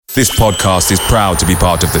This podcast is proud to be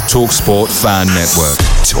part of the TalkSport Fan Network.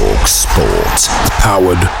 TalkSport.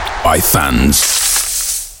 Powered by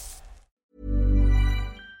fans.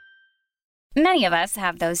 Many of us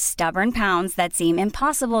have those stubborn pounds that seem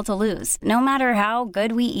impossible to lose, no matter how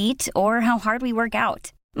good we eat or how hard we work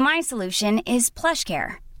out. My solution is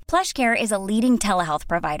PlushCare. PlushCare is a leading telehealth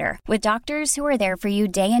provider with doctors who are there for you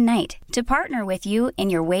day and night to partner with you in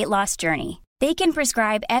your weight loss journey. They can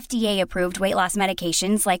prescribe FDA-approved weight loss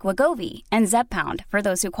medications like Wegovy and Zepbound for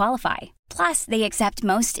those who qualify. Plus, they accept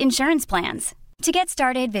most insurance plans. To get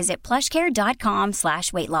started, visit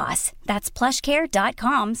plushcare.com/weightloss. That's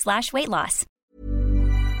plushcare.com/weightloss.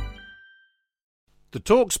 The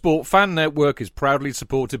TalkSport Fan Network is proudly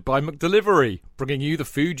supported by McDelivery, bringing you the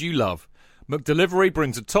food you love. McDelivery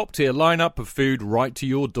brings a top-tier lineup of food right to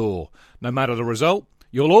your door. No matter the result,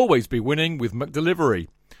 you'll always be winning with McDelivery.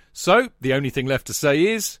 So, the only thing left to say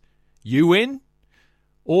is, you in?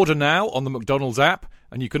 Order now on the McDonald's app,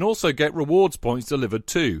 and you can also get rewards points delivered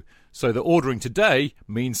too, so that ordering today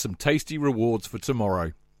means some tasty rewards for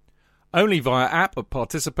tomorrow. Only via app at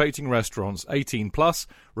participating restaurants. 18 plus,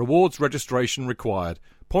 rewards registration required.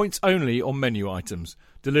 Points only on menu items.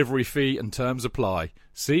 Delivery fee and terms apply.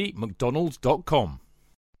 See mcdonalds.com.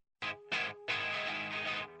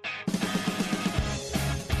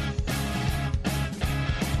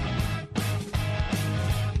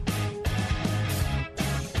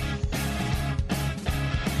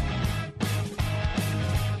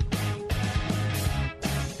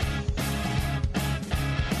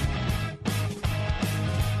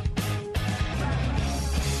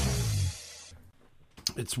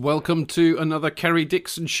 It's welcome to another Kerry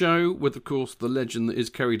Dixon show with, of course, the legend that is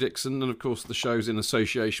Kerry Dixon, and, of course, the show's in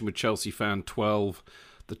association with Chelsea Fan 12,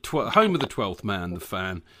 the home of the 12th man, the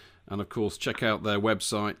Fan. And, of course, check out their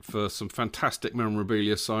website for some fantastic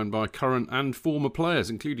memorabilia signed by current and former players,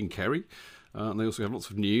 including Kerry. And they also have lots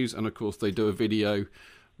of news, and, of course, they do a video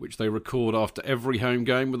which they record after every home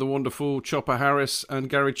game with the wonderful Chopper Harris and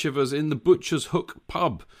Gary Chivers in the Butcher's Hook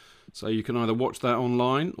pub. So you can either watch that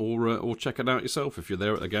online or check it out yourself if you're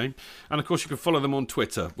there at the game. And, of course, you can follow them on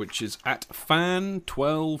Twitter, which is at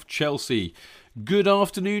Fan12Chelsea. Good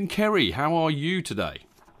afternoon, Kerry. How are you today?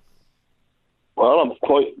 Well, I'm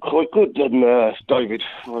quite good, David.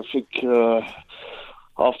 I think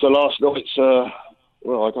after last night's, I don't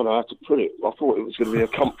know how to put it. I thought it was going to be a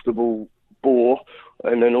comfortable bore,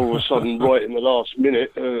 and then all of a sudden, right in the last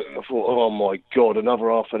minute, I thought, oh my God, another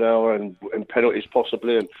half an hour and penalties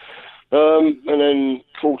possibly. And then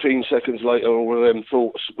 14 seconds later, all of them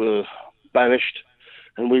thoughts were banished,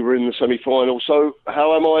 and we were in the semi-final. So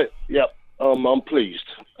how am I? Yep, I'm pleased.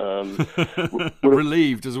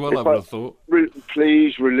 Relieved as well, I would have thought.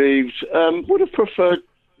 Pleased, relieved. Would have preferred,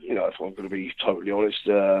 if I'm going to be totally honest,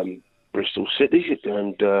 Bristol City,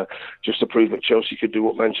 and just to prove that Chelsea could do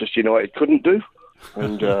what Manchester United couldn't do,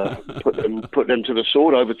 and put them to the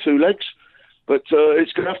sword over two legs. But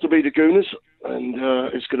it's going to have to be the Gooners, and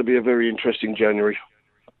it's going to be a very interesting January.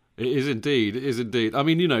 It is indeed. It is indeed. I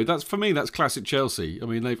mean, that's for me, that's classic Chelsea. I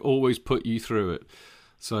mean, they've always put you through it.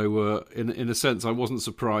 So, in a sense, I wasn't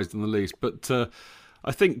surprised in the least. But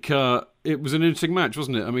I think it was an interesting match,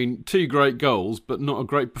 wasn't it? I mean, two great goals, but not a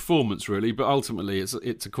great performance, really. But ultimately, it's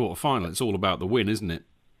a quarter-final. It's all about the win, isn't it?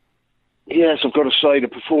 Yes, I've got to say the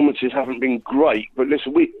performances haven't been great. But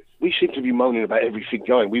listen, we seem to be moaning about everything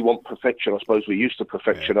going. We want perfection. I suppose we're used to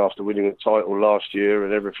perfection after winning the title last year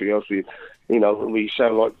and everything else. We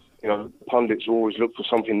sound like pundits always look for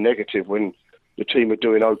something negative when the team are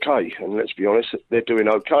doing okay. And let's be honest, they're doing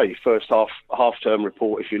okay. First half-term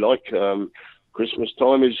report, if you like. Christmas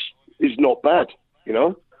time is not bad,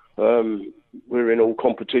 We're in all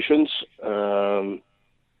competitions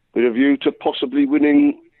with a view to possibly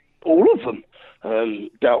winning all of them.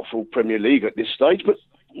 Doubtful Premier League at this stage, but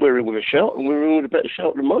we're in with a shout, and we're in with a better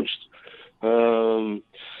shout than most.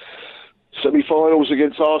 Semi-finals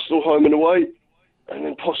against Arsenal, home and away, and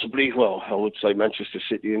then possibly, I would say Manchester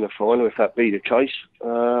City in the final, if that be the case.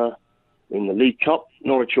 In the League Cup,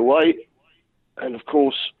 Norwich away, and of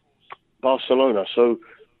course, Barcelona. So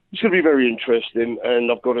it's going to be very interesting, and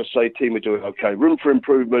I've got to say, team are doing okay. Room for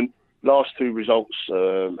improvement. Last two results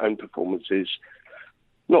and performances,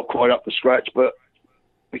 not quite up to scratch, but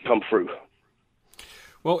we come through.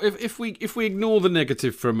 Well, if we ignore the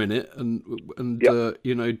negative for a minute and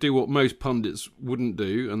do what most pundits wouldn't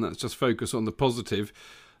do, and that's just focus on the positive,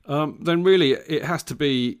 then really it has to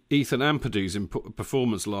be Ethan Ampadu's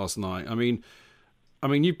performance last night. I mean,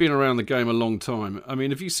 you've been around the game a long time. I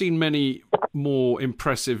mean, have you seen many more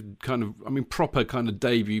impressive proper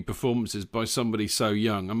debut performances by somebody so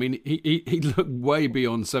young? I mean, he looked way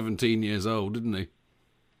beyond 17 years old, didn't he?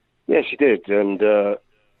 Yes, he did, and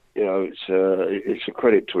it's a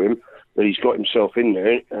credit to him that he's got himself in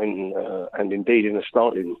there, and indeed in the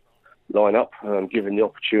starting lineup, given the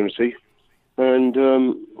opportunity. And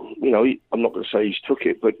I'm not going to say he's took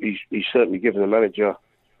it, but he's certainly given the manager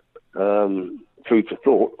food for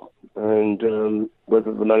thought, and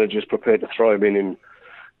whether the manager's prepared to throw him in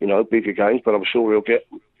bigger games, but I'm sure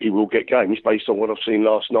he will get games based on what I've seen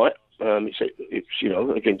last night. It's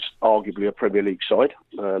against arguably a Premier League side,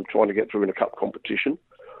 trying to get through in a cup competition,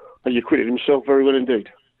 and he acquitted himself very well indeed.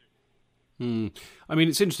 I mean,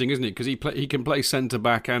 it's interesting, isn't it? Because he can play centre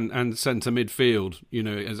back and centre midfield.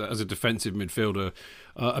 As a defensive midfielder,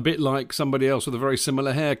 a bit like somebody else with a very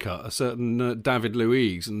similar haircut, a certain David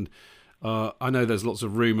Luiz. And I know there's lots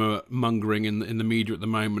of rumour mongering in the media at the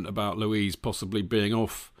moment about Luiz possibly being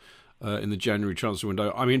off in the January transfer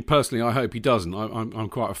window. I mean, personally, I hope he doesn't. I'm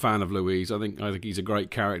quite a fan of Luiz. I think he's a great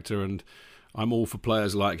character, and I'm all for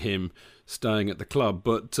players like him staying at the club.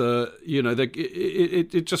 But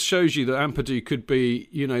it just shows you that Ampadu could be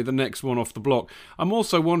the next one off the block. I'm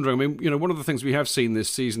also wondering, I mean, one of the things we have seen this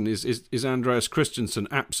season is Andreas Christensen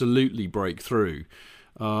absolutely break through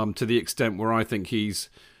to the extent where I think he's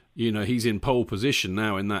in pole position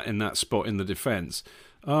now in that spot in the defence.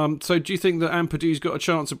 So do you think that Ampadu's got a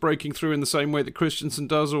chance of breaking through in the same way that Christensen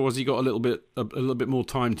does, or has he got a little bit more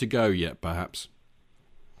time to go yet, perhaps?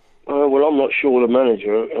 Well, I'm not sure the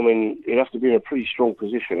manager. I mean, he'd have to be in a pretty strong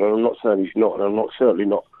position, and I'm not saying he's not, and I'm certainly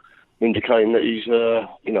not indicating that he's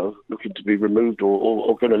looking to be removed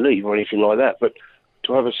or going to leave or anything like that. But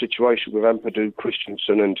to have a situation with Ampadu,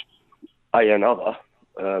 Christensen, and another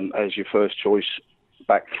as your first choice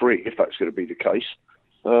back three, if that's going to be the case.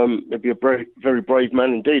 It'd be a very, very brave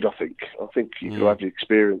man indeed, I think. I think you could have the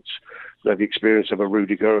experience of a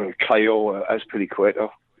Rudiger, a Cahill,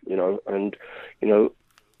 Azpilicueta, and,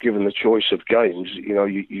 given the choice of games,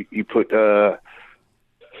 you put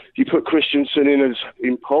Christensen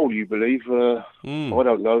in pole, you believe. I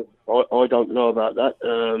don't know. I don't know about that.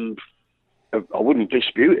 I wouldn't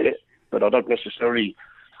dispute it, but I don't necessarily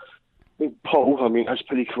think pole. I mean,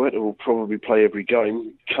 Azpilicueta will probably play every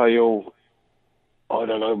game. Cahill, I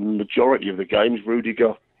don't know, majority of the games.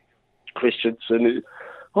 Rudiger, Christensen,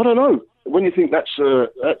 I don't know. When you think that's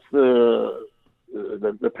the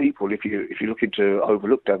people, if you're looking to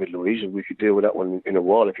overlook David Luiz, and we could deal with that one in a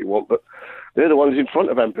while if you want, but they're the ones in front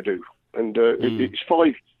of Ampadu, and it's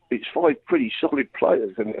five pretty solid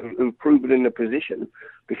players and who've proven in the position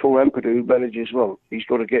before Ampadu manages. Well, he's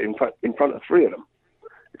got to get in front of three of them.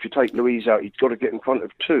 If you take Luiz out, he's got to get in front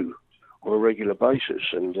of two on a regular basis,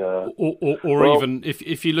 and even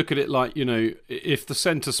if you look at it like, if the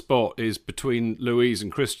centre spot is between Luiz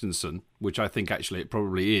and Christensen, which I think actually it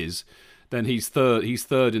probably is, then he's third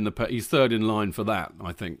in line for that,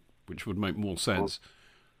 I think, which would make more sense.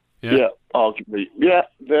 Yeah, arguably. Yeah,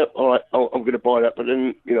 all right, I'm going to buy that. But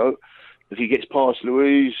then, if he gets past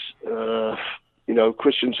Luiz,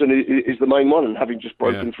 Christensen is the main one, and having just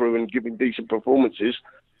broken through and giving decent performances,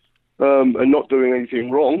 and not doing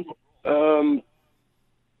anything wrong.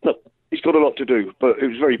 Look, he's got a lot to do, but it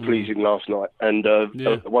was very pleasing last night. And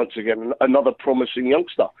once again, another promising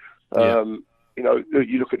youngster.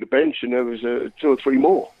 You look at the bench, and there was two or three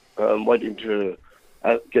more waiting to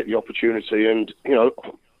get the opportunity. And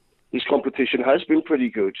his competition has been pretty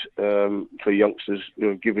good for youngsters,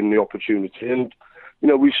 given the opportunity. And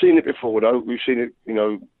we've seen it before, though. We've seen it,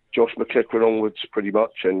 Josh McEachran onwards, pretty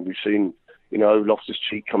much, and we've seen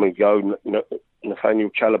Loftus-Cheek come and go. Nathaniel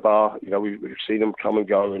Chalabar, we've seen them come and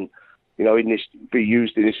go, and be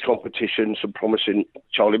used in this competition. Some promising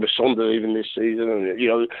Charlie Masonda even this season,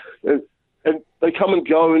 and they come and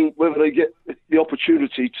go, and whether they get the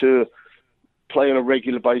opportunity to play on a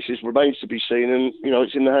regular basis remains to be seen. And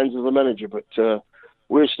it's in the hands of the manager. But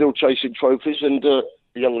we're still chasing trophies, and the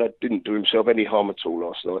young lad didn't do himself any harm at all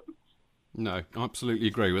last night. No, I absolutely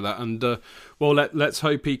agree with that. And let's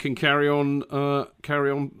hope he can carry on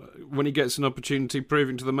when he gets an opportunity,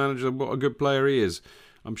 proving to the manager what a good player he is.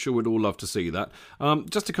 I'm sure we'd all love to see that.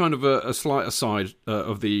 Just a kind of a slight aside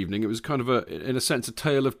of the evening, it was kind of in a sense, a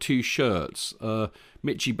tale of two shirts.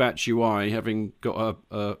 Michy Batshuayi, having got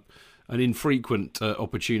an infrequent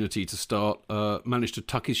opportunity to start, managed to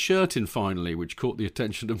tuck his shirt in finally, which caught the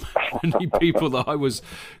attention of many people. That I was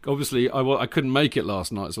obviously I couldn't make it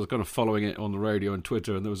last night, so I was kind of following it on the radio and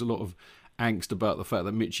Twitter, and there was a lot of angst about the fact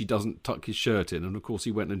that Michy doesn't tuck his shirt in, and of course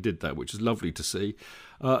he went and did that, which is lovely to see.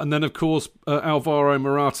 And then of course Alvaro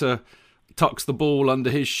Morata tucks the ball under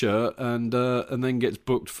his shirt and then gets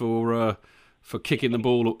booked for kicking the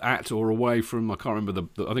ball at or away from, I can't remember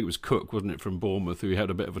I think it was Cook, wasn't it, from Bournemouth, who he had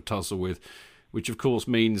a bit of a tussle with, which of course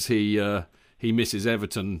means he misses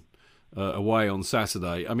Everton away on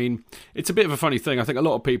Saturday. I mean, it's a bit of a funny thing. I think a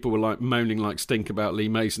lot of people were like moaning like stink about Lee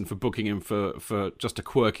Mason for booking him for just a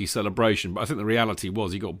quirky celebration. But I think the reality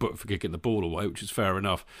was he got booked for kicking the ball away, which is fair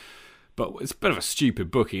enough. But it's a bit of a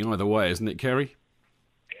stupid booking either way, isn't it, Kerry?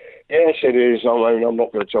 Yes, it is. I mean, I'm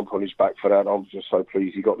not going to jump on his back for that. I'm just so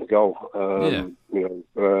pleased he got the goal.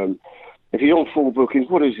 If you're on 4 bookings,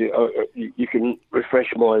 what is it? You can refresh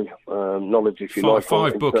my knowledge if you like.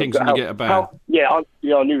 5 bookings and you get a ban. I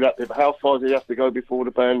knew that. But how far did he have to go before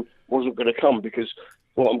the ban wasn't going to come? Because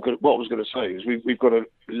what I was going to say is we've got a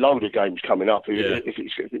load of games coming up. Yeah. If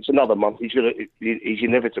it's another month, he's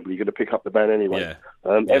inevitably going to pick up the ban anyway.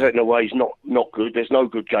 Yeah. Everton away is not good. There's no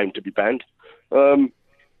good game to be banned.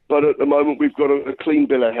 But at the moment, we've got a clean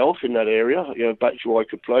bill of health in that area. Batshuayi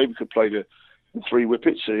could play. We could play the 3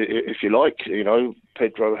 whippets, if you like.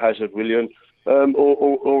 Pedro, Hazard, Willian,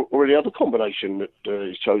 or any other combination that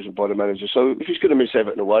is chosen by the manager. So if he's going to miss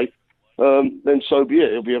Everton away, then so be it.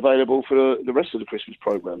 It'll be available for the rest of the Christmas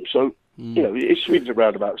programme. So, it's swings and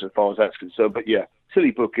roundabouts as far as that's concerned. But yeah,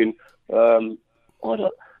 silly booking. I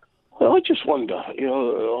just wonder.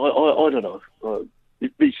 I don't know.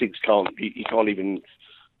 These things you can't even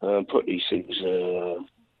put these things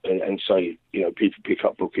and say, people pick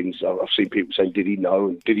up bookings. I've seen people saying, did he know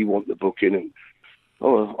and did he want the booking? And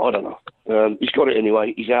I don't know. He's got it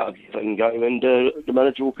anyway. He's out of the game, and the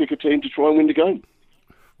manager will pick a team to try and win the game.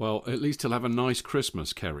 Well, at least he'll have a nice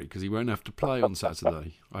Christmas, Kerry, because he won't have to play on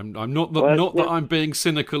Saturday. I'm not that I'm being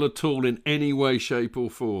cynical at all in any way, shape, or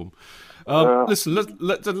form. Listen,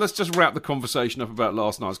 let's just wrap the conversation up about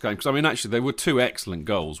last night's game, because I mean, actually, they were 2 excellent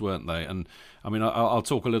goals, weren't they? And I mean, I'll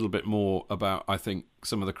talk a little bit more about, I think,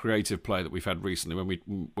 some of the creative play that we've had recently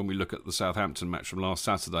when we look at the Southampton match from last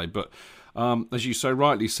Saturday. But as you so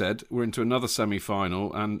rightly said, we're into another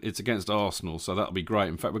semi-final, and it's against Arsenal, so that'll be great.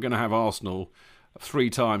 In fact, we're going to have Arsenal 3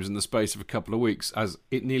 times in the space of a couple of weeks, as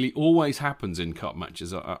it nearly always happens in cup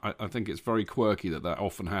matches. I think it's very quirky that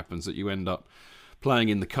often happens, that you end up playing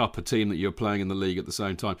in the cup a team that you're playing in the league at the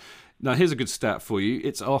same time. Now, here's a good stat for you.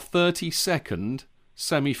 It's our 32nd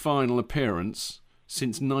semi-final appearance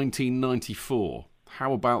since 1994.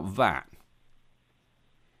 How about that?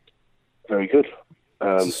 Very good.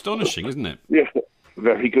 It's astonishing, isn't it? Yeah,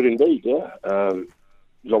 very good indeed, yeah.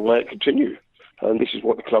 Long may it continue. And this is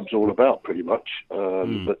what the club's all about, pretty much.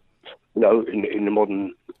 But, in the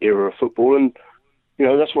modern era of football, and,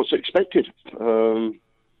 that's what's expected.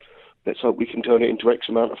 Let's hope we can turn it into X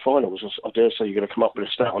amount of finals. I dare say you're going to come up with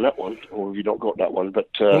a stat on that one, or have you not got that one? But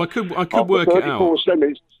I could work it out.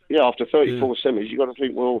 After 34 semis, you've got to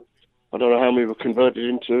think, well, I don't know how many were converted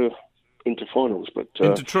into finals, but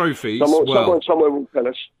into trophies. Somewhere will tell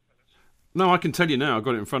us. No, I can tell you now. I've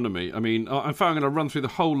got it in front of me. I mean, in fact, I'm going to run through the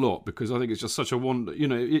whole lot because I think it's just such a wonder.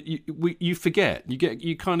 You forget.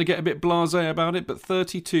 You kind of get a bit blasé about it. But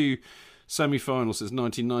 32 semi-finals since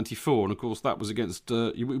 1994, and of course that was against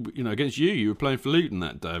against you. You were playing for Luton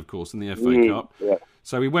that day, of course, in the FA Cup. Yeah.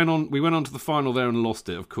 So we went on to the final there and lost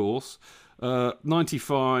it, of course.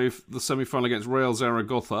 95, the semi-final against Real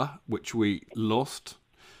Zaragoza, which we lost.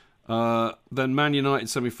 Then Man United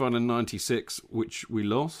semi-final in 96, which we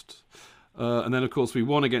lost. And then, of course, we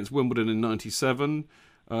won against Wimbledon in 97.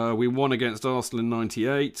 We won against Arsenal in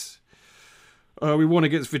 98. We won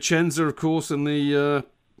against Vicenza, of course, in the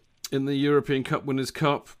European Cup Winners'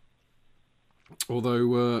 Cup.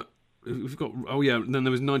 Although we've got, and then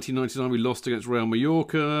there was 1999. We lost against Real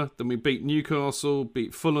Mallorca. Then we beat Newcastle,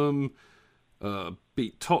 beat Fulham,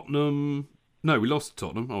 beat Tottenham. No, we lost to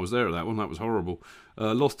Tottenham. I was there at that one. That was horrible.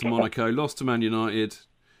 Lost to Monaco. Lost to Man United.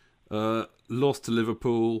 Lost to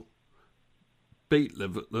Liverpool.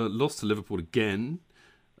 Lost to Liverpool again,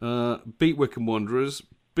 beat Wycombe Wanderers,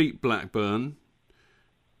 beat Blackburn,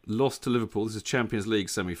 lost to Liverpool. This is Champions League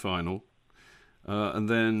semi-final, and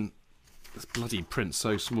then this bloody print's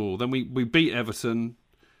so small. Then we beat Everton,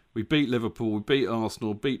 we beat Liverpool, we beat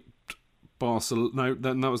Arsenal, beat Barcelona. No,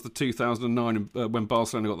 then that was the 2009 when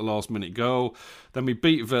Barcelona got the last-minute goal. Then we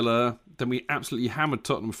beat Villa. Then we absolutely hammered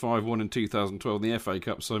Tottenham 5-1 in 2012 in the FA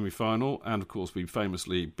Cup semi-final. And, of course, we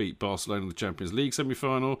famously beat Barcelona in the Champions League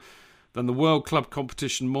semi-final. Then the World Club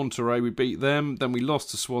competition, Monterrey, we beat them. Then we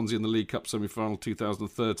lost to Swansea in the League Cup semi-final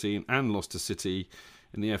 2013 and lost to City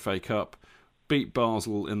in the FA Cup. Beat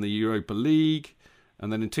Basel in the Europa League.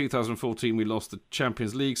 And then in 2014 we lost the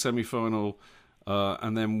Champions League semi-final.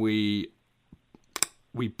 And then we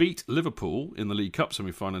beat Liverpool in the League Cup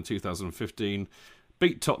semi-final in 2015.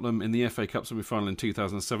 beat Tottenham in the FA Cup semi-final in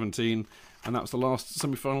 2017, and that was the last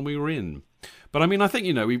semi-final we were in. But I mean, I think,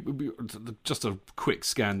 you know, we just a quick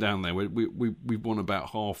scan down there. We've won about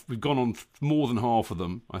half. We've gone on more than half of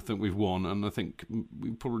them. I think we've won, and I think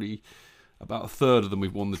we probably about a third of them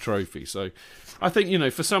we've won the trophy. So I think, you know,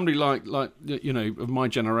 for somebody like you know, of my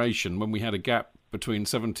generation, when we had a gap between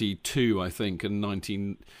 72, I think, and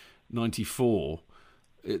 1994.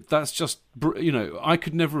 That's just, you know, I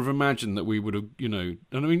could never have imagined that we would have, you know,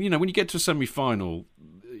 and I mean, you know, when you get to a semi-final,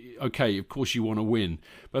 okay, of course you want to win,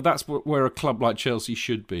 but that's where a club like Chelsea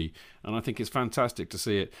should be, and I think it's fantastic to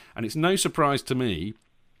see it. And it's no surprise to me,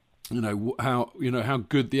 you know, how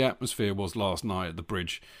good the atmosphere was last night at the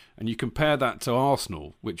Bridge, and you compare that to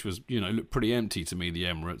Arsenal, which was, you know, looked pretty empty to me, the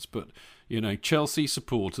Emirates, but, you know, Chelsea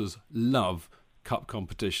supporters love cup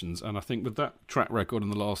competitions, and I think with that track record in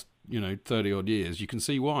the last, you know, 30 odd years, you can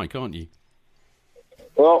see why, can't you?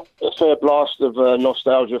 Well, a fair blast of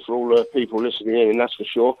nostalgia for all the people listening in, that's for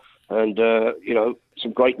sure. And you know,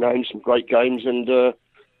 some great names, some great games, and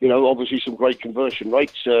you know, obviously some great conversion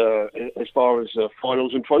rates as far as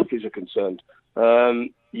finals and trophies are concerned.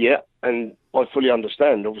 Yeah, and I fully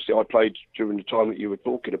understand. Obviously, I played during the time that you were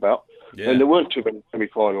talking about. Yeah. And there weren't too many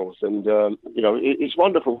semi-finals. And, you know, it's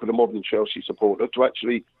wonderful for the modern Chelsea supporter to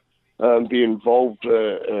actually be involved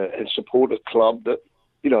and support a club that,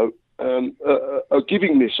 you know, are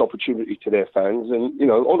giving this opportunity to their fans and, you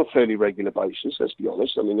know, on a fairly regular basis, let's be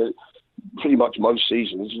honest. I mean, pretty much most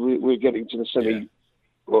seasons we're getting to the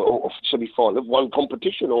semi-final of one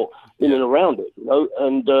competition or in and around it, you know.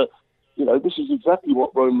 And, you know, this is exactly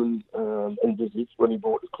what Roman envisaged when he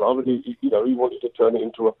bought the club. And, he wanted to turn it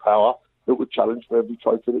into a power that would challenge for every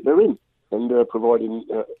trophy that they're in. And providing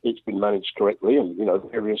it's been managed correctly and, you know,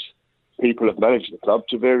 various people have managed the club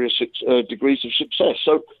to various degrees of success.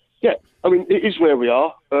 So, yeah, I mean, it is where we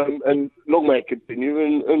are. And long may it continue.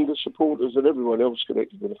 And the supporters and everyone else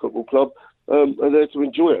connected with the football club are there to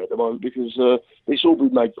enjoy it at the moment because it's all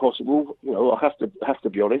been made possible, you know, I have to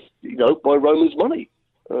be honest, you know, by Roman's money.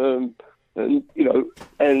 And, you know,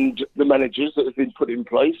 and the managers that have been put in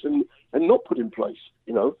place and not put in place,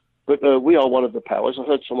 you know. But we are one of the powers. I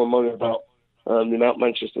heard someone moaning about the amount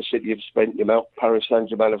Manchester City have spent, the amount Paris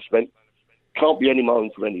Saint-Germain have spent. Can't be any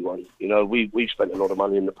moan from anyone. You know, we've spent a lot of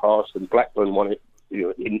money in the past, and Blackburn won it, you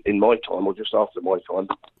know, in my time or just after my time.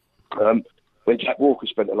 When Jack Walker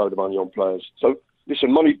spent a load of money on players. So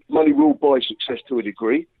listen, money will buy success to a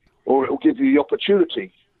degree, or it will give you the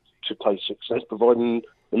opportunity to taste success, providing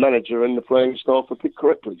the manager and the playing staff are picked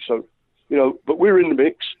correctly. So, you know, but we're in the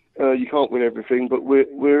mix. You can't win everything, but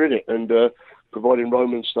we're in it, and providing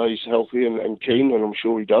Roman stays healthy and keen, and I'm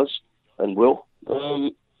sure he does and will.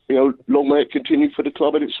 You know, long may it continue for the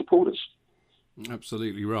club and its supporters.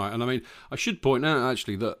 Absolutely right. And I mean, I should point out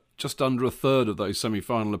actually that just under a third of those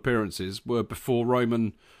semi-final appearances were before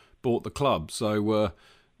Roman bought the club. So,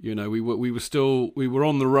 you know, we were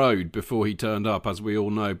on the road before he turned up, as we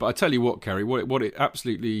all know. But I tell you what, Kerry, what it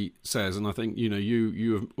absolutely says, and I think, you know,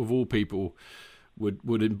 you of all people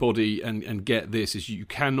would embody and get this, is you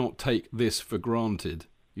cannot take this for granted.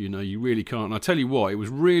 You know, you really can't. And I tell you what, it was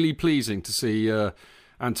really pleasing to see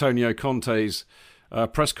Antonio Conte's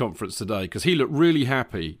press conference today, because he looked really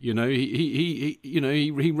happy. You know,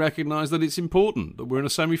 he recognised that it's important that we're in a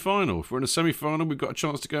semi-final. If we're in a semi-final, we've got a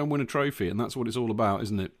chance to go and win a trophy, and that's what it's all about,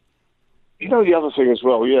 isn't it? You know, the other thing as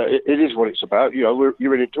well, yeah, it is what it's about. You know,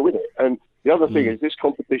 you're in it to win it. And the other thing is this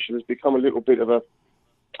competition has become a little bit of a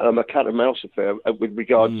cat and mouse affair with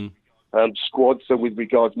regards squads and with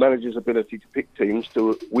regards managers' ability to pick teams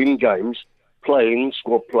to win games, playing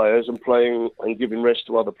squad players and playing and giving rest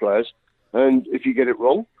to other players. And if you get it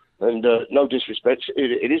wrong, and no disrespect,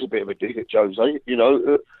 it is a bit of a dig at Jose. You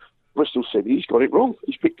know, Bristol City, he's got it wrong.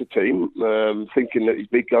 He's picked a team thinking that his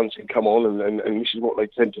big guns can come on, and this is what they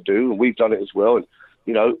tend to do, and we've done it as well. And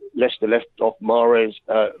you know, Leicester left off Mahrez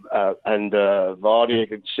and Vardy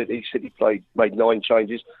against City. City made 9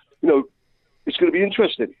 changes. You know, it's going to be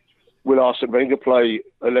interesting. Will Arsene Wenger play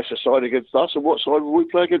a lesser side against us, and what side will we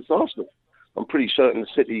play against Arsenal? I'm pretty certain the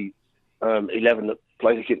City 11 that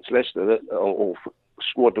played against Leicester, or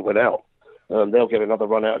squad that went out, they'll get another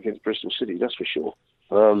run out against Bristol City, that's for sure.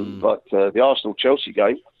 But the Arsenal-Chelsea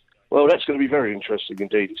game, well, that's going to be very interesting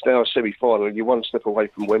indeed. It's now a semi-final, and you're one step away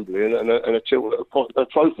from Wembley and a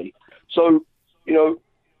trophy. So, you know,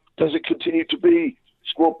 does it continue to be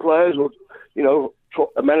squad players, or, you know,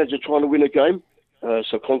 a manager trying to win a game?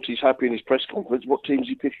 So Conte's happy in his press conference. What teams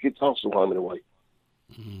he pick against Arsenal home and away?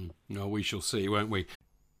 No, we shall see, won't we?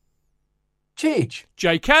 Cheech.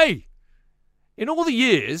 JK, in all the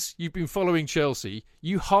years you've been following Chelsea,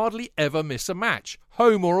 you hardly ever miss a match,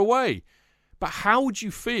 home or away. But how would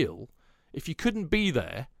you feel if you couldn't be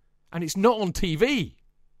there and it's not on TV?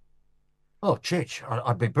 Oh, Chich,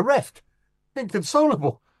 I'd be bereft.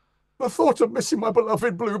 Inconsolable. The thought of missing my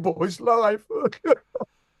beloved Blue Boys live.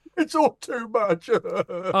 It's all too much.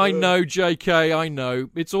 I know, JK, I know.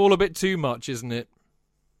 It's all a bit too much, isn't it?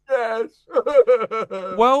 Yes.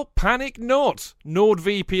 Well, panic not.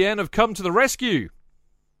 NordVPN have come to the rescue.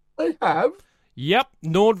 They have? Yep,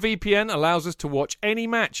 NordVPN allows us to watch any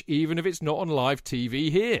match, even if it's not on live TV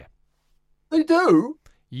here. They do?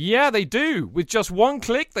 Yeah, they do. With just one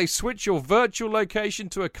click, they switch your virtual location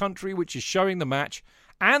to a country which is showing the match,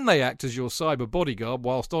 and they act as your cyber bodyguard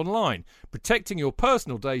whilst online, protecting your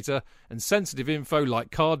personal data and sensitive info like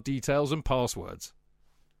card details and passwords.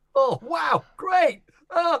 Oh, wow, great.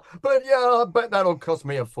 But yeah, I bet that'll cost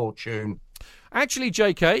me a fortune. Actually,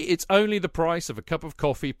 JK, it's only the price of a cup of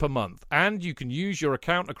coffee per month, and you can use your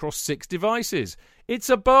account across 6 devices. It's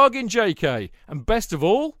a bargain, JK, and best of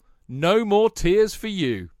all, no more tears for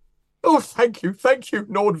you. Oh, thank you,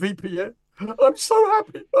 NordVPN. I'm so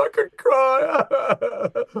happy, I could cry.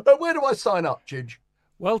 Where do I sign up, Chidge?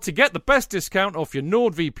 Well, to get the best discount off your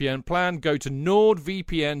NordVPN plan, go to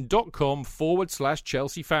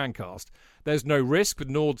nordvpn.com/Chelsea Fancast. There's no risk with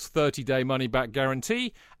Nord's 30-day money-back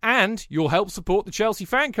guarantee, and you'll help support the Chelsea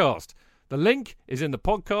Fancast. The link is in the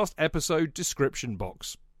podcast episode description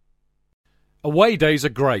box. Away days are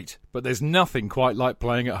great, but there's nothing quite like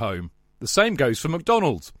playing at home. The same goes for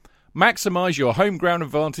McDonald's. Maximise your home ground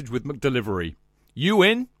advantage with McDelivery. You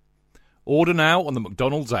in? Order now on the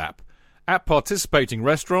McDonald's app. At participating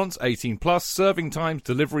restaurants, 18 plus, serving times,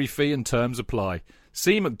 delivery fee and terms apply.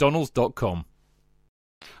 See mcdonalds.com.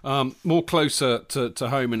 More closer to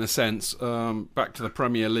home in a sense, back to the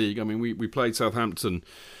Premier League. I mean, we played Southampton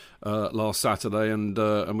last Saturday and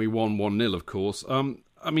we won 1-0, of course. I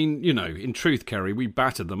mean, you know, in truth, Kerry, we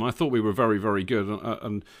battered them. I thought we were very, very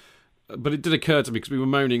good. But it did occur to me, because we were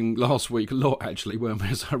moaning last week a lot, actually, weren't we,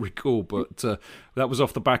 as I recall. But that was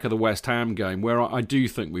off the back of the West Ham game, where I do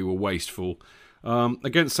think we were wasteful.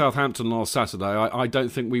 Against Southampton last Saturday, I don't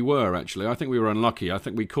think we were, actually. I think we were unlucky. I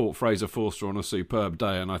think we caught Fraser Forster on a superb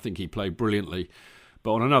day, and I think he played brilliantly.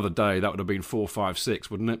 But on another day, that would have been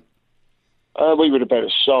 4-5-6, wouldn't it? We were the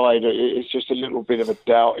better side. It's just a little bit of a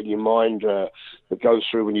doubt in your mind that goes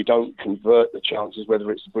through when you don't convert the chances,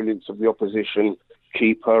 whether it's the brilliance of the opposition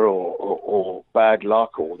keeper or bad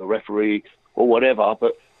luck or the referee or whatever.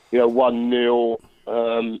 But, 1-0,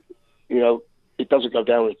 it doesn't go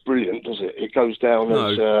down as brilliant, does it? It goes down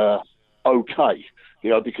as okay,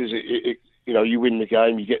 because you win the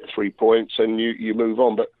game, you get the 3 points and you move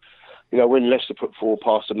on. But, when Leicester put 4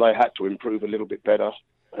 past them, they had to improve a little bit better.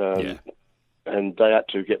 And they had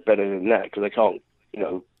to get better than that, because they can't,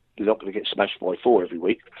 they're not going to get smashed by 4 every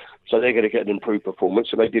week. So they're going to get an improved performance.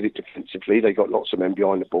 And they did it defensively. They got lots of men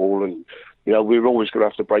behind the ball. And, we're always going to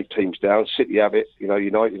have to break teams down. City have it,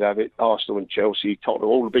 United have it, Arsenal and Chelsea, Tottenham,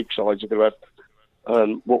 all the big sides are going to have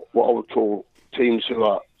what I would call teams who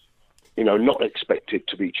are, not expected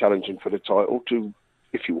to be challenging for the title to,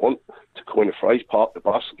 if you want, to coin a phrase, park the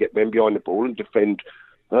bus and get men behind the ball and defend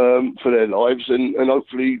for their lives and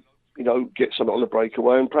hopefully, get something on the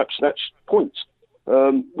breakaway and perhaps snatch points.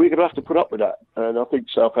 We're going to have to put up with that. And I think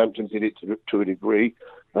Southampton did it to a degree.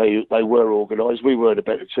 They were organised. We were the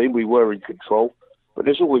better team. We were in control. But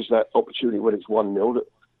there's always that opportunity when it's 1-0 that,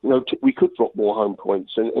 we could drop more home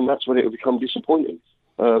points. And that's when it will become disappointing.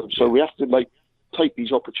 So we have to take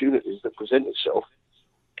these opportunities that present itself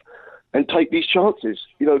and take these chances.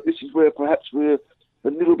 This is where perhaps we're a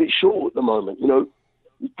little bit short at the moment. I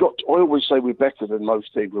always say we're better than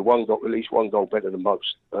most teams. We're at least one goal better than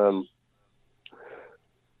most.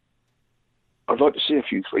 I'd like to see a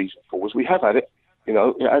few 3s and 4s. We have had it.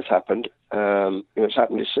 It has happened. It's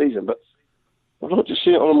happened this season. But I'd like to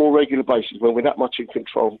see it on a more regular basis when we're that much in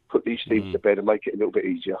control, put these teams to bed and make it a little bit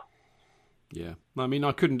easier. Yeah. I mean,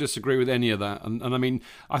 I couldn't disagree with any of that. And I mean,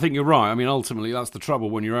 I think you're right. I mean, ultimately, that's the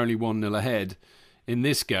trouble when you're only 1-0 ahead. In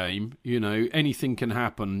this game, anything can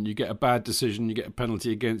happen. You get a bad decision, you get a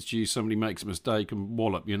penalty against you, somebody makes a mistake and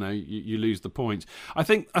wallop, you lose the points. I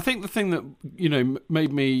think the thing that,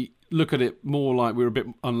 made me look at it more like we were a bit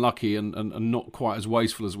unlucky and not quite as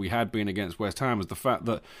wasteful as we had been against West Ham is the fact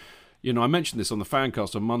that, I mentioned this on the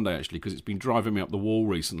Fancast on Monday, actually, because it's been driving me up the wall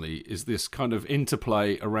recently, is this kind of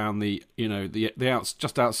interplay around the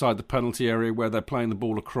just outside the penalty area where they're playing the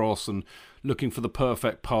ball across and looking for the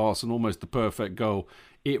perfect pass and almost the perfect goal.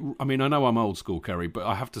 I know I'm old school, Kerry, but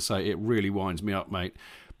I have to say it really winds me up, mate.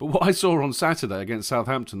 But what I saw on Saturday against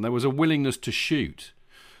Southampton, there was a willingness to shoot.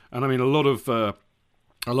 And I mean, a lot of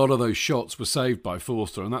a lot of those shots were saved by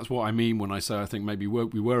Forster, and that's what I mean when I say I think maybe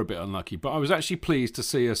we were a bit unlucky. But I was actually pleased to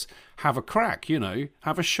see us have a crack,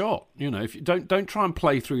 have a shot. If you don't try and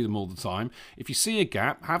play through them all the time. If you see a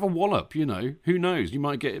gap, have a wallop. Who knows? You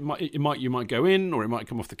might go in, or it might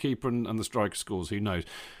come off the keeper and the striker scores. Who knows?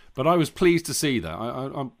 But I was pleased to see that.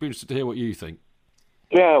 I'm interested to hear what you think.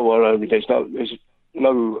 Yeah, well, there's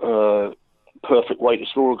no perfect way to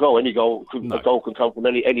score a goal. A goal can come from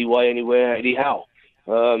any way, anywhere, anyhow.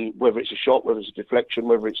 Whether it's a shot, whether it's a deflection,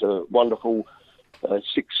 whether it's a wonderful 6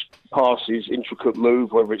 passes, intricate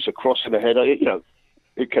move, whether it's a cross and a header,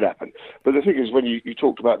 it could happen. But the thing is, when you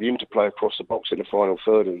talked about the interplay across the box in the final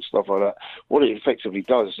third and stuff like that, what it effectively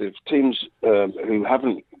does, if teams who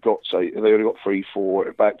haven't got, say, they only got 3, 4 at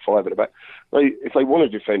the back, 5 at the back, if they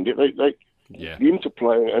want to defend it, the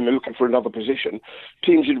interplay and they're looking for another position,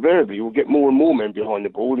 teams invariably will get more and more men behind the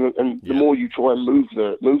ball, and the more you try and move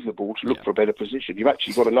the ball to look for a better position, you've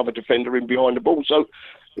actually got another defender in behind the ball. So,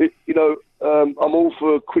 I'm all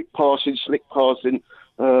for quick passing, slick passing,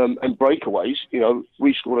 and breakaways.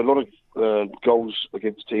 We scored a lot of goals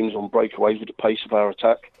against teams on breakaways with the pace of our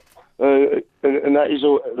attack, and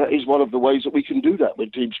that is one of the ways that we can do that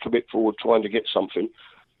when teams commit forward trying to get something.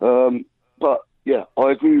 But yeah, I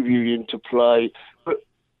agree with you into play, but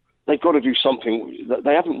they've got to do something.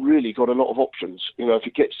 They haven't really got a lot of options. If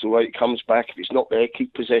it gets away, it comes back. If it's not there,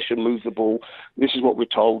 keep possession, move the ball. This is what we're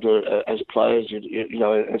told as players.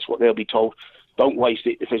 That's what they'll be told. Don't waste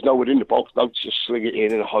it. If there's no one in the box, don't just sling it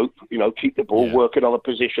in and hope. Keep the ball, work another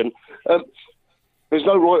position. There's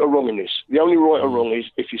no right or wrong in this. The only right or wrong is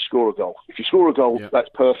if you score a goal. If you score a goal, that's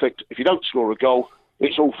perfect. If you don't score a goal,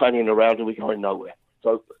 it's all fanning around and we're going nowhere.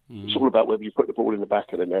 So it's all about whether you put the ball in the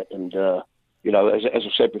back of the net. And, as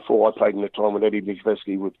I've said before, I played in a time when Eddie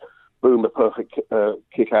Nikolevsky would boom a perfect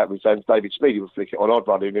kick out of his hands. David Speedy would flick it on. I'd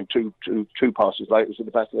run in and two passes later, it was in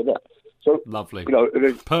the back of the net. So lovely.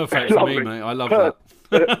 Perfect for me, mate. I love that.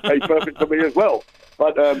 Perfect for me as well.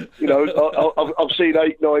 But, I've seen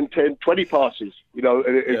 8, 9, 10, 20 passes, and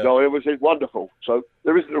it was wonderful. So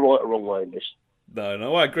there isn't a right or wrong way in this.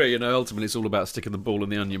 No, I agree. Ultimately it's all about sticking the ball in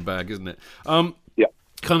the onion bag, isn't it? Yeah.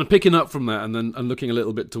 Kind of picking up from that and looking a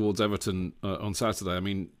little bit towards Everton on Saturday. I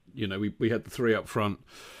mean, we had the 3 up front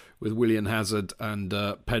with Willian Hazard and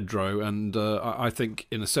Pedro, and I think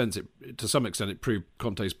in a sense, to some extent, it proved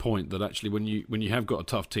Conte's point that actually when you have got a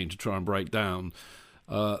tough team to try and break down,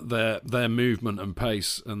 their movement and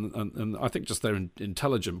pace and I think just their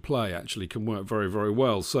intelligent play actually can work very, very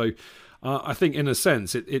well. So I think in a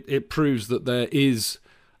sense it proves that there is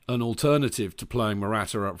an alternative to playing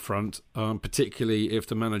Morata up front, particularly if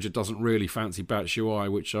the manager doesn't really fancy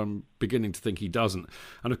Batshuayi, which I'm beginning to think he doesn't.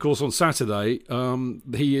 And of course on Saturday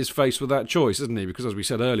he is faced with that choice, isn't he? Because as we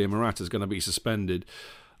said earlier, Morata's going to be suspended.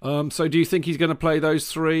 So do you think he's going to play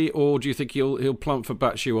those 3, or do you think he'll plump for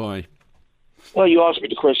Batshuayi? Well, you asked me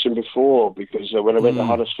the question before because when I went to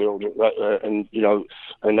Huddersfield and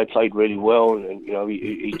they played really well, and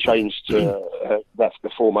he changed that's the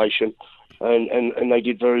formation. And they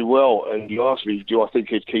did very well. And you asked me, do I think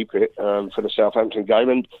he'd keep it for the Southampton game?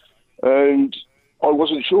 And I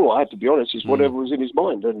wasn't sure. I had to be honest. It's whatever was in his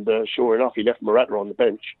mind. And sure enough, he left Morata on the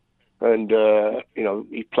bench. And,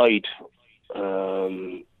 he played,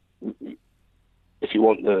 if you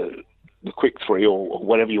want the quick 3 or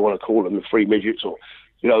whatever you want to call them, the 3 midgets or,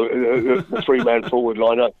 the 3-man forward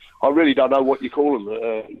line. I really don't know what you call them,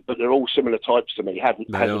 but they're all similar types to me. Hasn't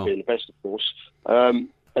been the best, of course.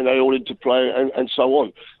 And they all interplay and so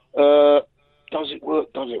on. Does it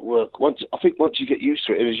work? Does it work? I think once you get used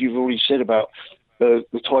to it, and as you've already said about the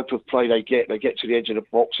type of play they get to the edge of the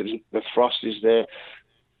box and the thrust is there.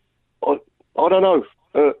 I don't know.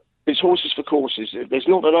 It's horses for courses. There's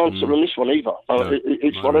not an answer on this one either.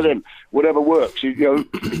 It's one of them. Whatever works.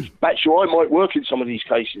 Batshuayi might work in some of these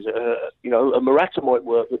cases. A Morata might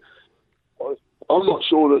work. I'm not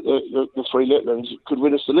sure that the 3 Litlands could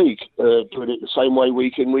win us the league doing it the same way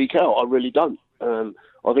week in, week out. I really don't.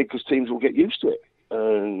 I think because teams will get used to it.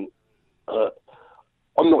 And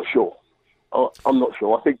I'm not sure. I'm not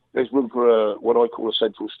sure. I think there's room for what I call a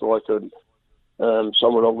central striker and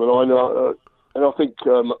somewhere along the line. And I think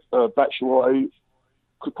Batshuayi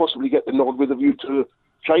could possibly get the nod with a view to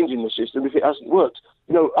changing the system if it hasn't worked.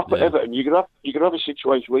 Up at Everton, you can have a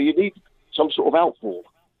situation where you need some sort of outball.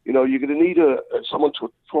 You're going to need someone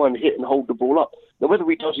to try and hit and hold the ball up. Now, whether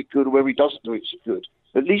he does it good or whether he doesn't do it good,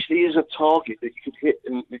 at least he is a target that you could hit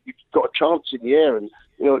and you've got a chance in the air, and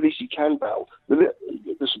at least he can battle.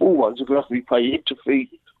 The small ones are going to have to be played hit to feet,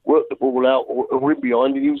 work the ball out, or in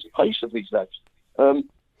behind and use the pace of these lads. I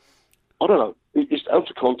don't know. It's down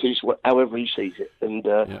to Conte, however he sees it. And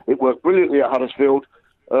it worked brilliantly at Huddersfield.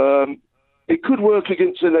 It could work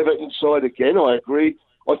against an Everton side again, I agree.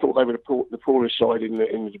 I thought they were the poorest side in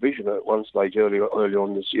the division at one stage early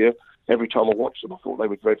on this year. Every time I watched them, I thought they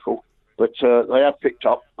were dreadful. But they have picked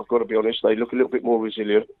up, I've got to be honest. They look a little bit more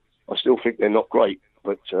resilient. I still think they're not great,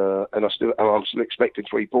 but I'm still expecting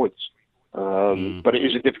 3 points. But it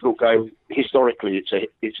is a difficult game. Historically,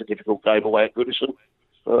 it's a difficult game away at Goodison.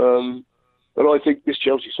 But I think this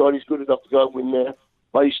Chelsea side is good enough to go and win there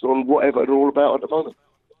based on whatever they're all about at the moment.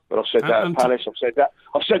 But I've said that at Palace, I've said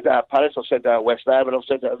that at Palace, I've said that at West Ham, and I've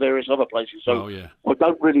said that at various other places. So I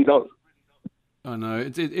don't really know. I know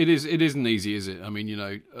it isn't easy, is it? I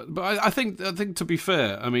mean, but I think to be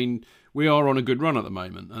fair, I mean, we are on a good run at the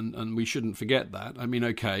moment, and we shouldn't forget that. I mean,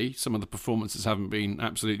 okay, some of the performances haven't been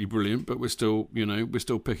absolutely brilliant, but we're still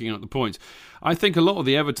picking up the points. I think a lot of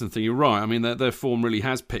the Everton thing, you're right. I mean, their form really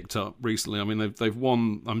has picked up recently. I mean, they've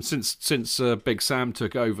won. Since Big Sam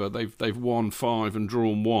took over, they've won 5 and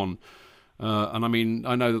drawn 1. And I mean,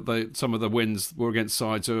 I know that some of the wins were against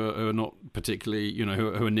sides who are not particularly,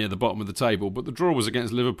 who are near the bottom of the table. But the draw was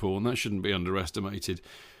against Liverpool, and that shouldn't be underestimated.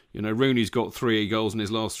 Rooney's got 3 goals in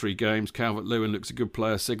his last 3 games. Calvert-Lewin looks a good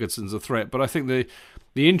player. Sigurdsson's a threat. But I think the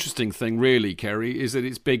interesting thing, really, Kerry, is that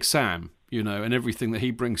it's Big Sam, and everything that he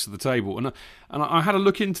brings to the table. And I had a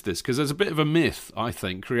look into this because there's a bit of a myth, I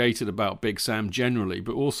think, created about Big Sam generally,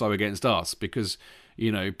 but also against us because.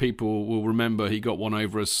 People will remember he got one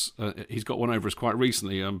over us. He's got one over us quite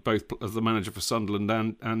recently, both as the manager for Sunderland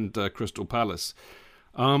and Crystal Palace.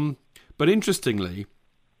 But interestingly,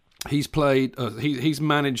 he's played. He's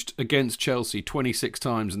managed against Chelsea 26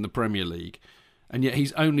 times in the Premier League, and yet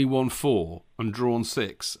he's only won 4 and drawn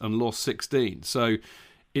 6 and lost 16. So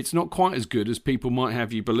it's not quite as good as people might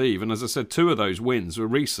have you believe. And as I said, 2 of those wins were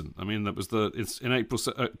recent. I mean, it's in April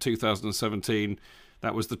 2017.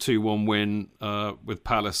 That was the 2-1 win with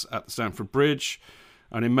Palace at Stamford Bridge.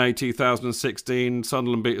 And in May 2016,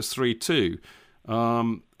 Sunderland beat us 3-2.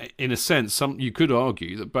 In a sense, you could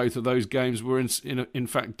argue that both of those games were in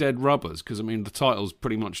fact dead rubbers because, I mean, the title's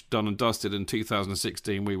pretty much done and dusted. In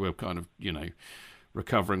 2016, we were kind of,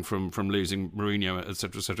 recovering from losing Mourinho,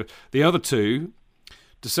 etc., etc. The other 2,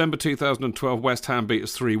 December 2012, West Ham beat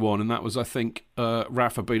us 3-1, and that was, I think,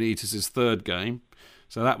 Rafa Benitez's 3rd game.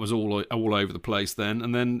 So that was all over the place then.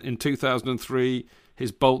 And then in 2003,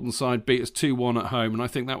 his Bolton side beat us 2-1 at home. And I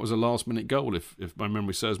think that was a last-minute goal, if my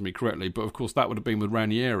memory serves me correctly. But, of course, that would have been with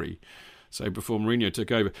Ranieri, so before Mourinho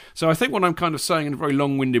took over. So I think what I'm kind of saying in a very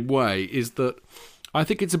long-winded way is that I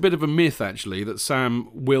think it's a bit of a myth, actually, that Sam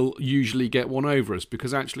will usually get one over us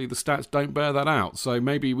because, actually, the stats don't bear that out. So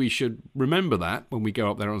maybe we should remember that when we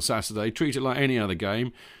go up there on Saturday, treat it like any other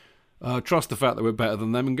game, trust the fact that we're better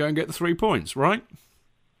than them and go and get the 3 points, right?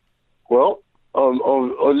 Well,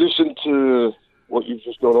 I listened to what you've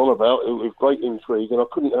just gone on about with great intrigue, and I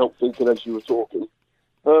couldn't help thinking as you were talking.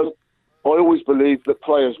 I always believed that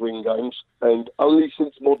players win games, and only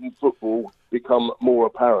since modern football become more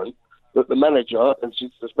apparent that the manager, and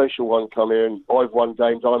since the special one come in, I've won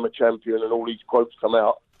games, I'm a champion, and all these quotes come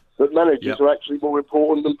out, that managers are actually more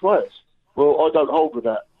important than players. Well, I don't hold with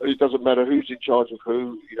that. It doesn't matter who's in charge of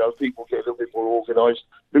who. People get a little bit more organised.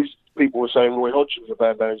 People were saying Roy Hodgson's a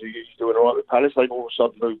bad manager. He's doing all right with Palace. They've all of a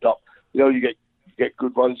sudden moved up. You get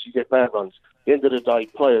good runs, you get bad runs. At the end of the day,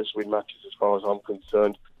 players win matches as far as I'm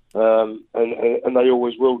concerned. And they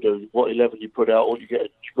always will do. What 11 you put out, you've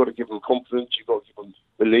got to give them confidence. You've got to give them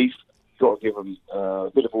belief. You've got to give them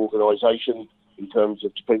a bit of organisation in terms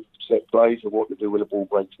of defensive set plays and what to do when the ball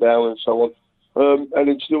breaks down and so on. And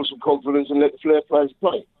instill some confidence and let the flair players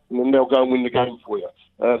play. And then they'll go and win the game for you.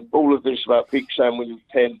 All of this about Big Sam winning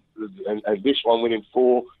 10 and this one winning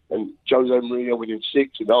 4 and Jose Mourinho winning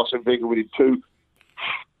 6 and Arsene Wenger winning 2.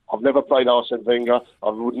 I've never played Arsene Wenger.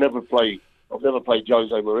 I've never played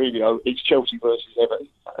Jose Mourinho. It's Chelsea versus Everton.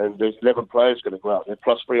 And there's 11 players going to go out there,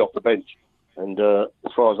 plus 3 off the bench. And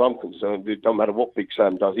as far as I'm concerned, it don't matter what Big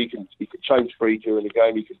Sam does. He can change 3 during the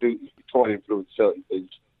game. He can try and influence certain things.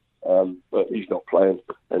 But he's not playing.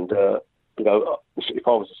 And, if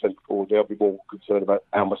I was a centre forward, I'd be more concerned about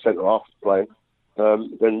how my centre half is playing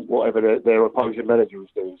than whatever their opposing manager is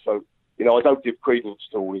doing. So, I don't give credence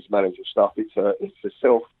to all this manager stuff. It's a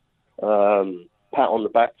self pat on the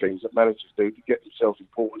back things that managers do to get themselves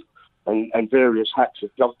important. And various hacks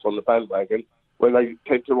have jumped on the bandwagon when they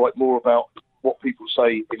tend to write more about what people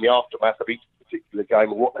say in the aftermath of each particular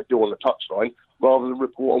game and what they do on the touchline rather than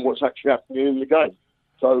report on what's actually happening in the game.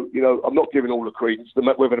 So, I'm not giving all the credence,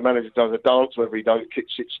 whether the manager does a dance, whether he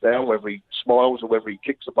sits down, whether he smiles or whether he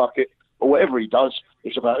kicks a bucket or whatever he does.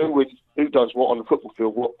 It's about who does what on the football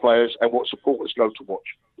field, what players and what supporters go to watch.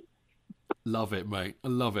 Love it, mate. I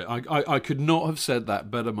love it. I could not have said that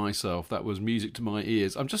better myself. That was music to my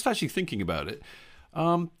ears. I'm just actually thinking about it.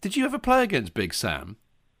 Did you ever play against Big Sam?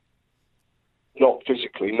 Not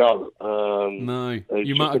physically, no. No.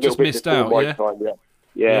 You might have just missed out, yeah?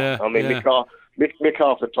 Yeah. I mean, Mick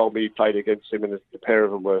Arthur told me he played against him, and the pair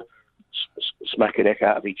of them were smacking the heck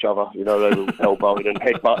out of each other. You know, they were elbowing and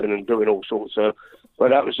headbutting and doing all sorts of... But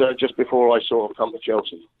that was just before I sort of come to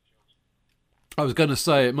Chelsea. I was going to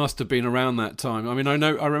say it must have been around that time. I mean, I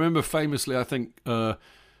remember famously, I think,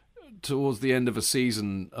 towards the end of a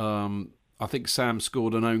season, I think Sam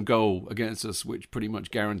scored an own goal against us, which pretty much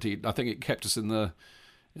guaranteed. I think it kept us in the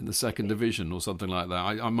second division or something like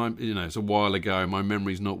that. I might, it's a while ago. My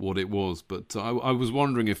memory's not what it was, but I was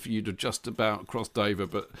wondering if you'd have just about crossed over,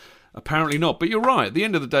 but apparently not. But you're right. At the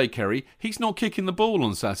end of the day, Kerry, he's not kicking the ball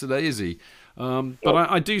on Saturday, is he? But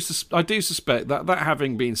I do suspect that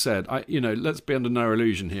having been said, let's be under no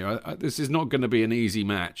illusion here. This is not going to be an easy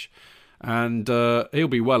match, and he'll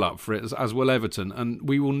be well up for it, as will Everton, and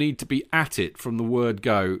we will need to be at it from the word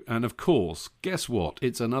go. And of course, guess what?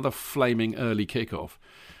 It's another flaming early kickoff.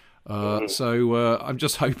 So I'm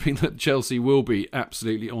just hoping that Chelsea will be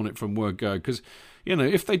absolutely on it from word go, because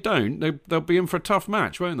if they don't, they'll be in for a tough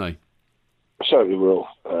match, won't they? Certainly will.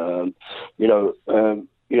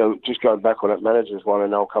 Just going back on that manager's one,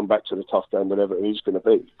 and I'll come back to the tough game, whatever it is going to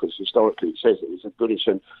be, because historically it says it's a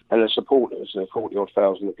Goodison and the supporters, the 40-odd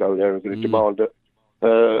thousand that go there, are going to demand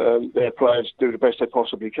that their players do the best they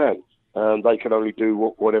possibly can. They can only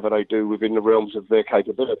do whatever they do within the realms of their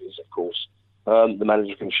capabilities, of course. The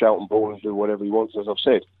manager can shout and bawl and do whatever he wants, as I've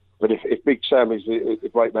said. But if Big Sam is the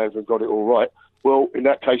great manager and got it all right, well, in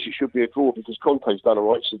that case, it should be a draw, because Conte's done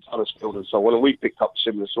all right since Huddersfield and so on, and we picked up a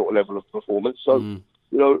similar sort of level of performance. So,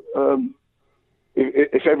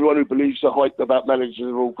 if everyone who believes the hype about managers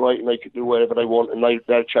are all great and they can do whatever they want and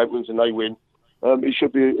they're champions and they win, it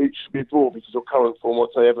should be a draw, because of current form,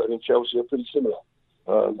 I'd say Everton and Chelsea are pretty similar.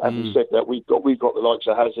 Having said that, we've got the likes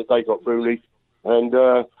of Hazard, they got Rooney, and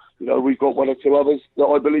we've got one or two others that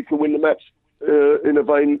I believe can win the match in a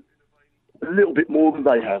vein a little bit more than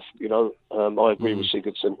they have. I agree with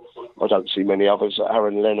Sigurdsson. I don't see many others.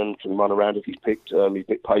 Aaron Lennon can run around if he's picked. He's a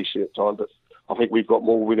bit pacey at times, but I think we've got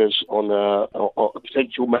more winners on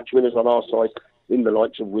potential match winners on our side, in the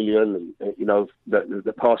likes of Willian and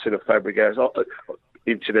the passing of Fabregas.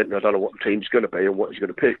 Incidentally, I don't know what the team's going to be and what he's going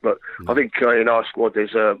to pick, but I think in our squad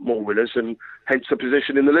there's more winners, and hence the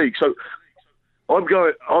position in the league. So I'm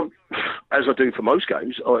as I do for most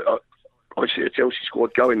games, I see a Chelsea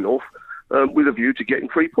squad going north with a view to getting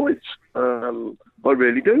 3 points. I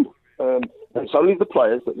really do. And it's only the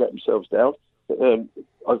players that let themselves down.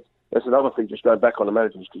 That's another thing, just going back on the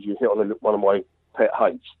managers, because you hit on one of my pet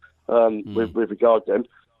hates with regard to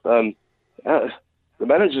them. The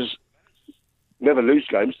managers never lose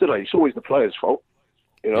games, do they? It's always the players' fault.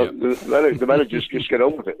 The managers just get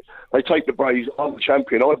on with it. They take the praise. I'm the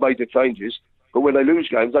champion. I've made the changes. But when they lose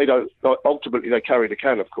games, they don't. Ultimately, they carry the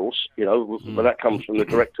can, of course. But that comes from the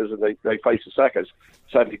directors, and they face the sackers.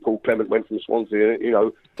 Sadly, Paul Clement went from Swansea.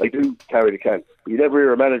 They do carry the can. But you never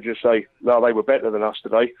hear a manager say, "No, they were better than us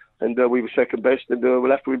today, and we were second best, and we'll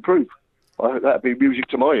have to improve." That'd be music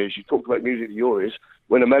to my ears. You talk about music to your ears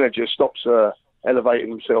when a manager stops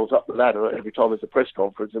elevating themselves up the ladder every time there's a press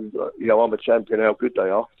conference, and I'm a champion. How good they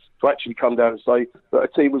are! To actually come down and say that a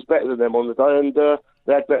team was better than them on the day, and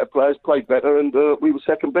they had better players, played better, and we were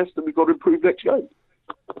second best, and we've got to improve next game.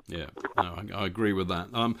 Yeah, no, I agree with that.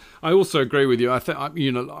 I also agree with you. I think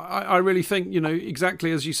I really think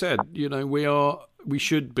exactly as you said. We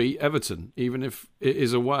should beat Everton, even if it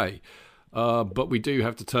is away. But we do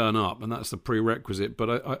have to turn up, and that's the prerequisite.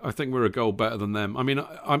 But I think we're a goal better than them. I mean,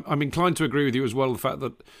 I'm inclined to agree with you as well. The fact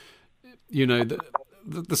that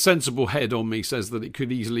the sensible head on me says that it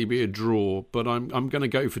could easily be a draw, but I'm going to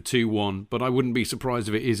go for 2-1. But I wouldn't be surprised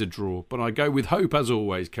if it is a draw. But I go with hope, as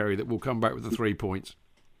always, Kerry, that we'll come back with the 3 points.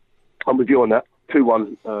 I'm with you on that.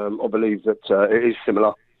 2-1. I believe that it is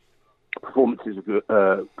similar. Performances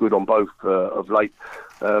are good on both of late.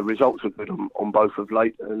 Results are good on both of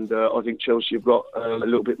late. And I think Chelsea have got a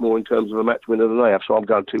little bit more in terms of a match winner than they have. So I'm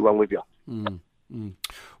going 2-1 with you.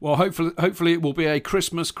 Well, hopefully it will be a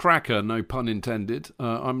Christmas cracker, no pun intended.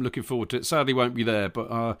 I'm looking forward to it. Sadly, won't be there,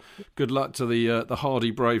 but good luck to the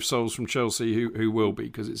hardy, brave souls from Chelsea who will be,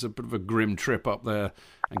 because it's a bit of a grim trip up there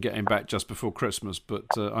and getting back just before Christmas. But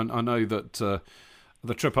I know that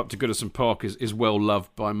the trip up to Goodison Park is well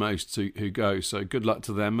loved by most who go. So good luck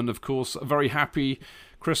to them, and of course, a very happy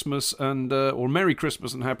Christmas and or Merry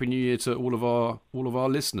Christmas and Happy New Year to all of our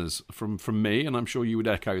listeners from me, and I'm sure you would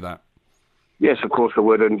echo that. Yes, of course I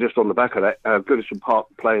would. And just on the back of that, Goodison Park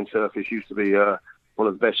playing surface used to be one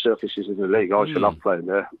of the best surfaces in the league. I used to love playing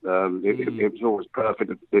there. It was always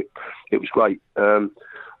perfect. It was great.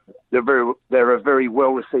 They're a very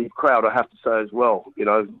well-received crowd, I have to say, as well. You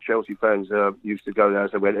know, Chelsea fans used to go there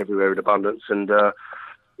as they went everywhere in abundance. And,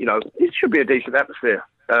 you know, it should be a decent atmosphere.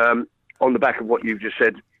 On the back of what you've just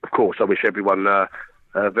said, of course, I wish everyone a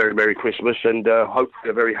very Merry Christmas and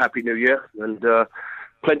hopefully a very Happy New Year. And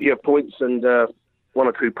plenty of points and 1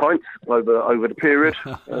 or 2 pints over the period.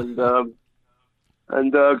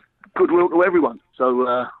 and goodwill to everyone.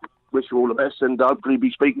 So wish you all the best and hopefully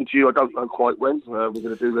be speaking to you. I don't know quite when we're going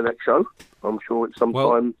to do the next show. I'm sure it's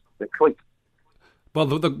sometime next week. Well,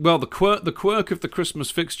 the quirk of the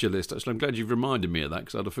Christmas fixture list, actually, I'm glad you've reminded me of that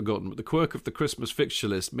because I'd have forgotten. But the quirk of the Christmas fixture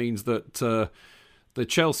list means that the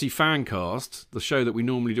Chelsea Fancast, the show that we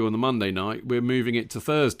normally do on the Monday night, we're moving it to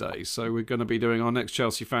Thursday. So we're going to be doing our next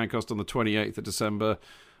Chelsea Fancast on the 28th of December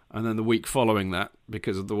and then the week following that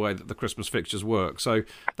because of the way that the Christmas fixtures work. So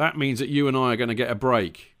that means that you and I are going to get a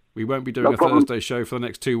break. We won't be doing a Thursday show for the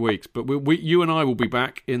next 2 weeks, but you and I will be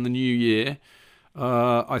back in the new year.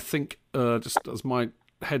 I think, just as my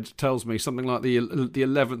head tells me, something like the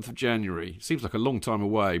 11th of January. Seems like a long time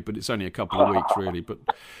away, but it's only a couple of weeks, really. But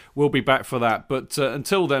we'll be back for that. But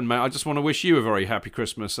until then, mate, I just want to wish you a very happy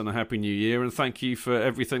Christmas and a happy New Year, and thank you for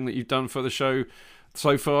everything that you've done for the show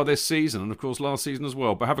so far this season, and of course last season as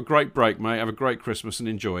well. But have a great break, mate. Have a great Christmas and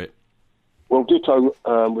enjoy it. Well, ditto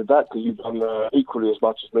with that, because you've done equally as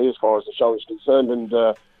much as me as far as the show is concerned, and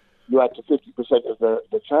you add to 50% of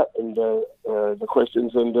the chat and the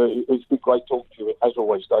questions, and it's been great talking to you, as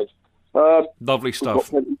always, Dave. Lovely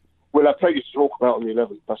stuff. We'll have plenty to talk about on the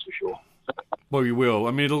 11th, that's for sure. Well, you will.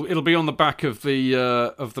 I mean, it'll be on the back of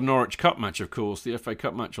the Norwich Cup match, of course, the FA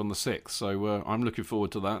Cup match on the 6th. So I'm looking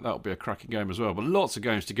forward to that. That'll be a cracking game as well. But lots of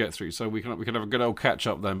games to get through, so we can have a good old catch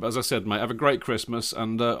up then. But as I said, mate, have a great Christmas,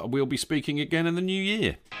 and we'll be speaking again in the new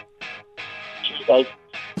year. Cheers, Dave.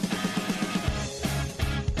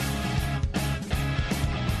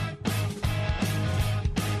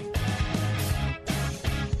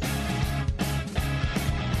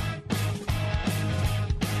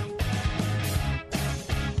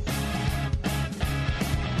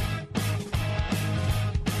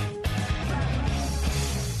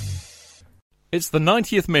 It's the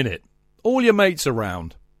 90th minute. All your mates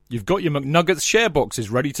around. You've got your McNuggets share boxes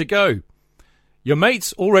ready to go. Your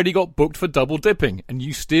mates already got booked for double dipping and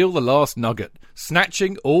you steal the last nugget,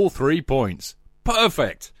 snatching all 3 points.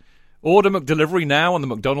 Perfect. Order McDelivery now on the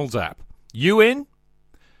McDonald's app. You in?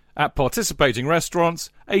 At participating restaurants,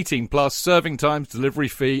 18 plus, serving times, delivery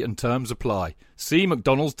fee and terms apply. See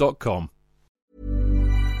mcdonalds.com.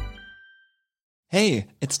 Hey,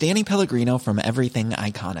 it's Danny Pellegrino from Everything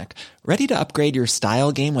Iconic. Ready to upgrade your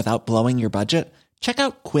style game without blowing your budget? Check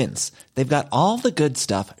out Quince. They've got all the good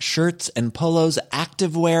stuff, shirts and polos,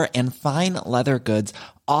 activewear, and fine leather goods,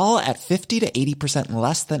 all at 50 to 80%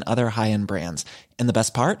 less than other high-end brands. And the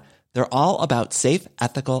best part? They're all about safe,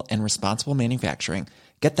 ethical, and responsible manufacturing.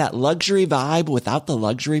 Get that luxury vibe without the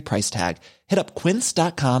luxury price tag. Hit up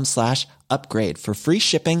quince.com/upgrade for free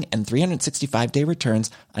shipping and 365-day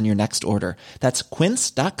returns on your next order. That's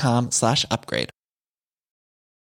quince.com/upgrade.